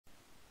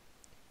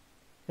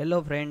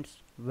Hello friends,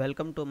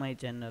 welcome to my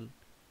channel.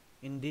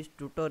 In this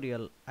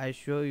tutorial, I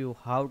show you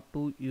how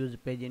to use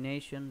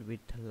pagination with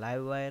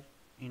Livewire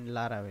in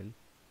Laravel.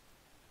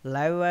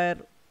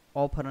 Livewire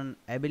offers an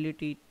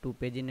ability to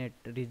paginate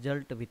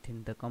result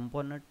within the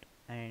component,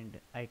 and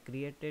I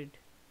created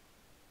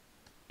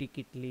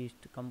ticket list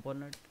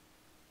component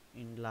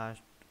in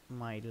last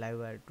my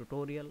Livewire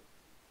tutorial.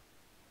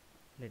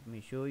 Let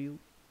me show you,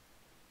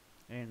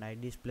 and I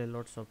display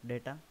lots of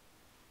data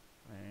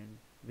and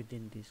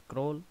within the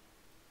scroll,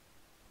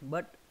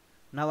 but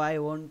now I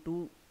want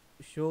to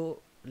show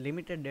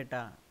limited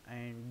data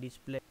and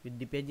display with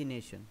the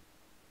pagination.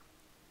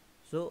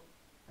 So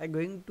I'm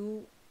going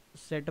to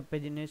set a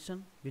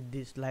pagination with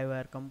this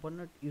Livewire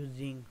component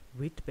using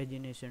with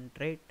pagination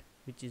trait,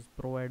 which is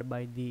provided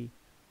by the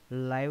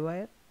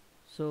Livewire.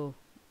 So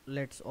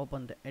let's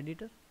open the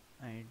editor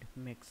and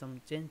make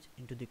some change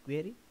into the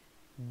query.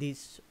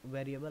 This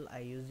variable I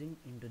using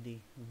into the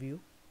view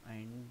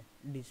and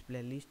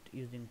display list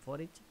using for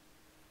each.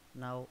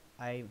 Now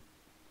I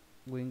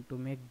going to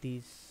make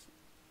this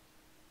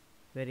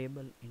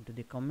variable into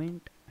the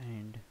comment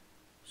and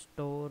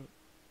store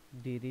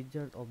the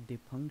result of the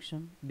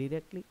function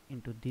directly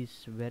into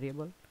this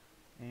variable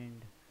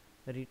and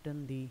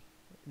return the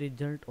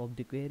result of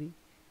the query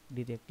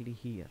directly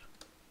here.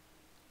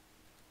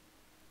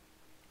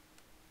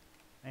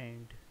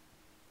 And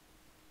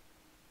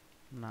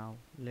now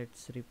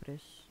let's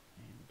refresh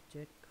and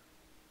check.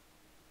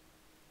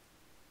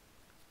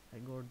 I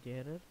got the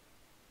error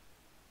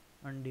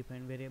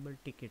undefined variable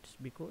tickets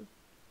because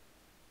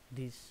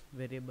this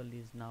variable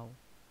is now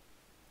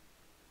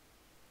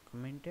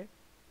commented.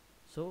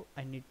 So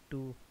I need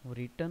to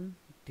return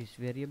this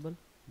variable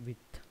with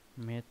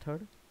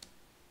method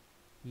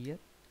here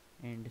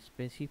and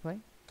specify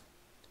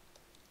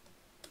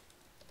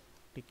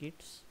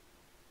tickets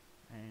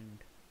and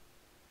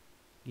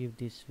give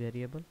this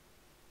variable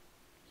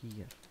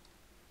here,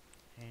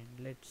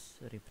 and let's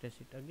refresh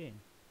it again,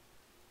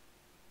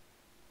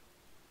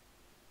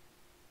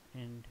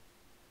 and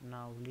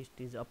now list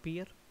is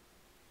appear.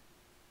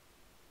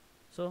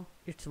 So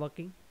it's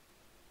working.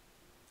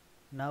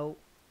 Now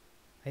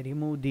I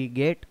remove the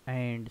get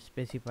and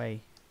specify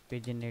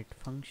paginate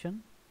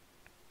function,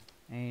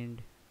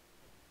 and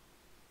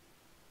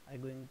I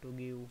going to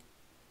give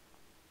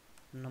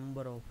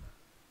number of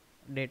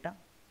data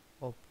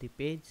of the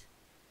page.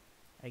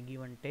 I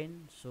given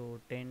 10, so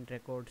 10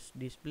 records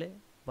display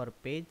per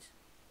page.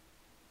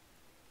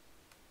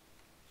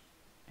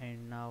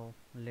 And now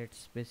let's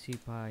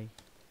specify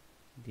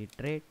the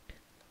trait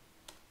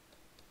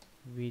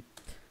with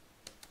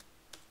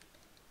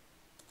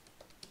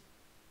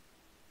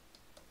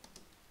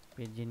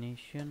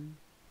pagination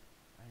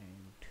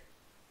and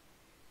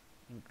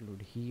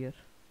include here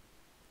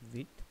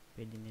with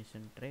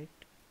pagination trait.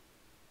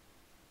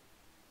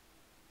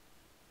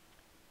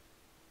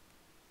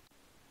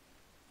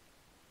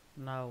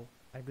 Now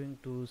I'm going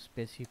to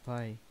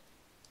specify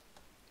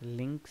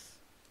links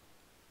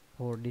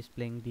for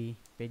displaying the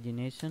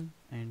pagination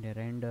and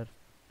render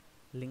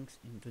links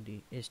into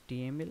the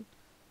HTML.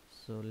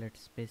 So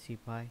let's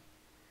specify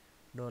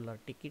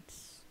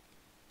 $tickets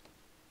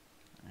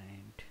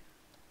and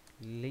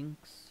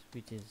links,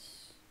 which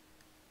is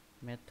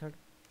method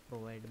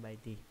provided by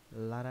the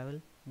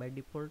Laravel by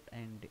default,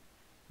 and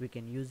we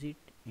can use it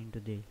into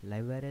the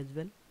Livewire as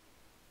well.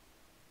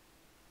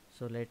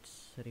 So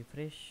let's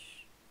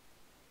refresh,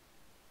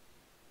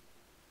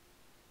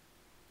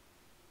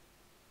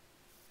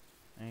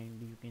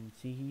 and you can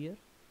see here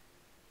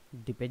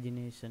the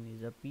pagination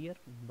is appear,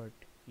 but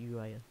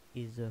UI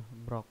is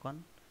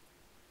broken.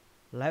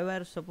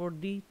 Livewire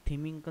support the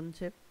theming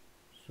concept,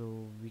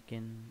 so we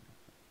can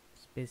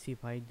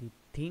specify the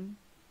theme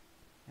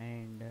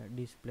and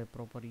display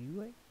proper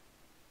UI.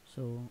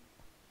 So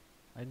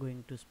I'm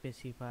going to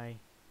specify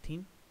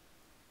theme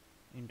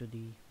into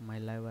the my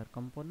Livewire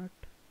component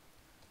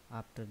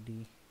after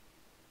the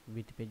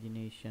with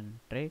pagination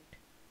trait.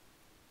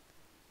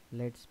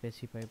 Let's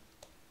specify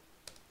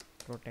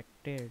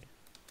protected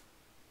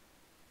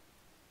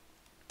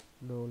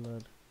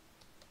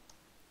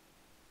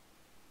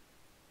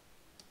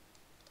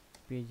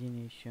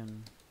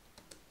 $pagination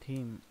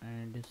theme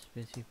and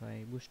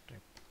specify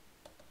bootstrap.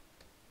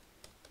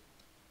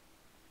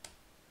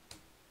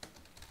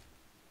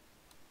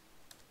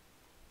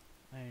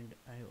 And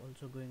I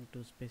also going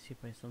to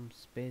specify some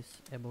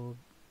space above,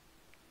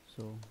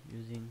 so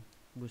using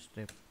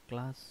bootstrap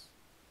class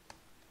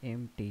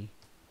empty4,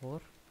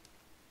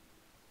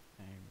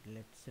 and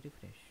let's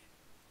refresh.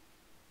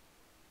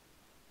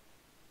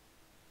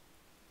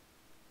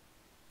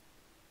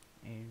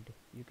 And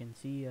you can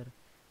see here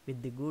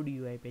with the good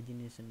UI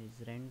pagination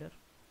is render,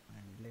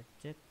 and let's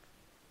check,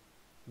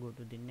 go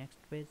to the next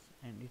page,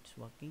 and it's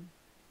working.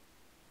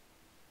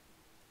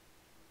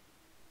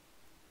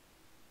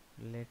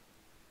 Let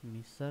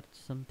me search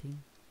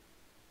something,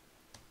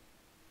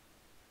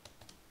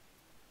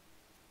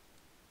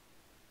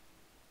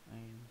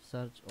 and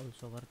search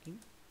also working,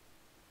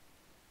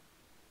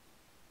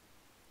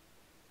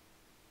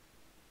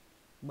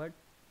 but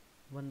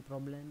one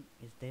problem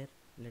is there.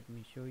 Let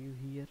me show you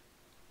here.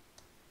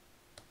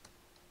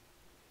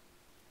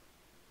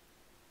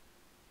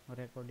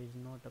 Record is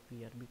not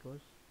appear because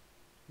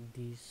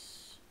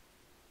this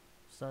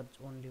search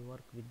only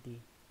work with the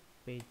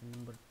page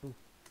number 2,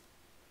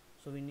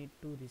 so we need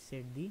to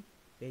reset the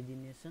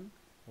pagination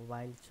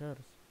while search.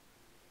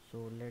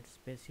 So let's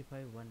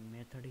specify one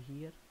method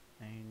here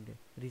and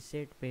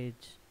reset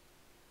page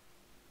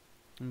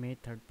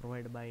method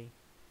provided by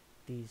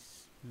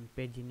this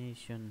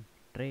pagination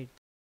trait.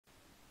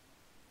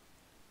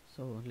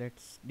 So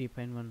let's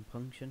define one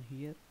function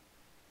here,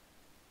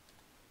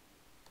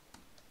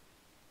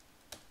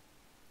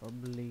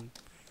 public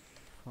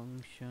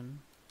function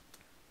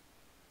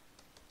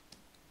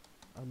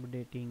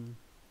updating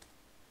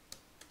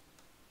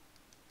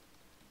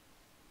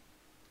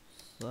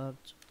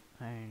search,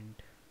 and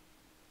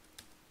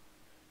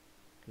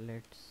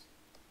let's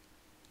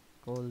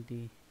call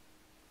the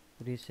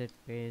reset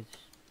page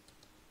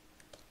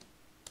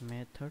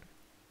method.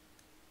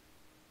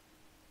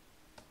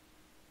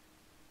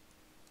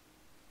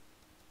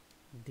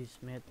 This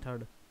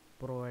method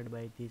provided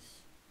by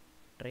this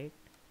trait.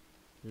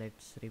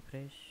 Let's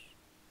refresh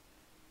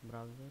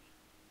browser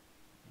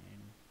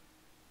and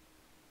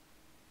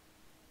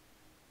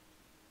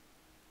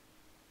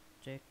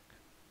check.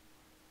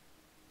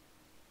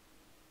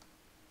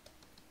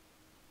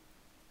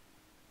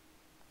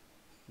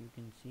 You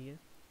can see here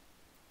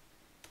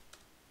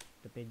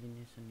the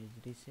pagination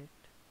is reset.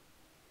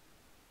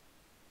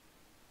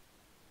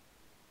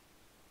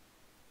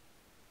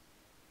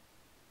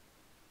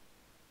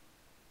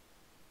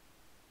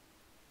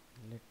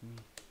 Let me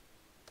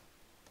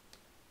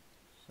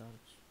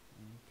search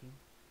anything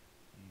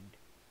and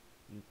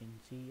you can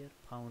see here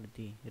found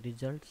the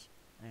results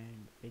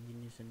and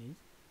pagination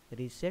is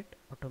reset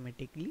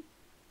automatically.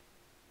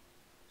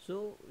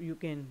 So you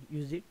can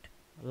use it.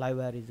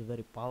 Livewire is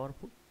very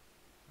powerful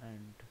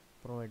and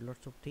provide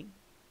lots of things.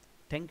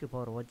 Thank you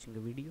for watching the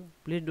video.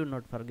 Please do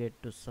not forget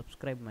to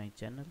subscribe my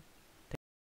channel.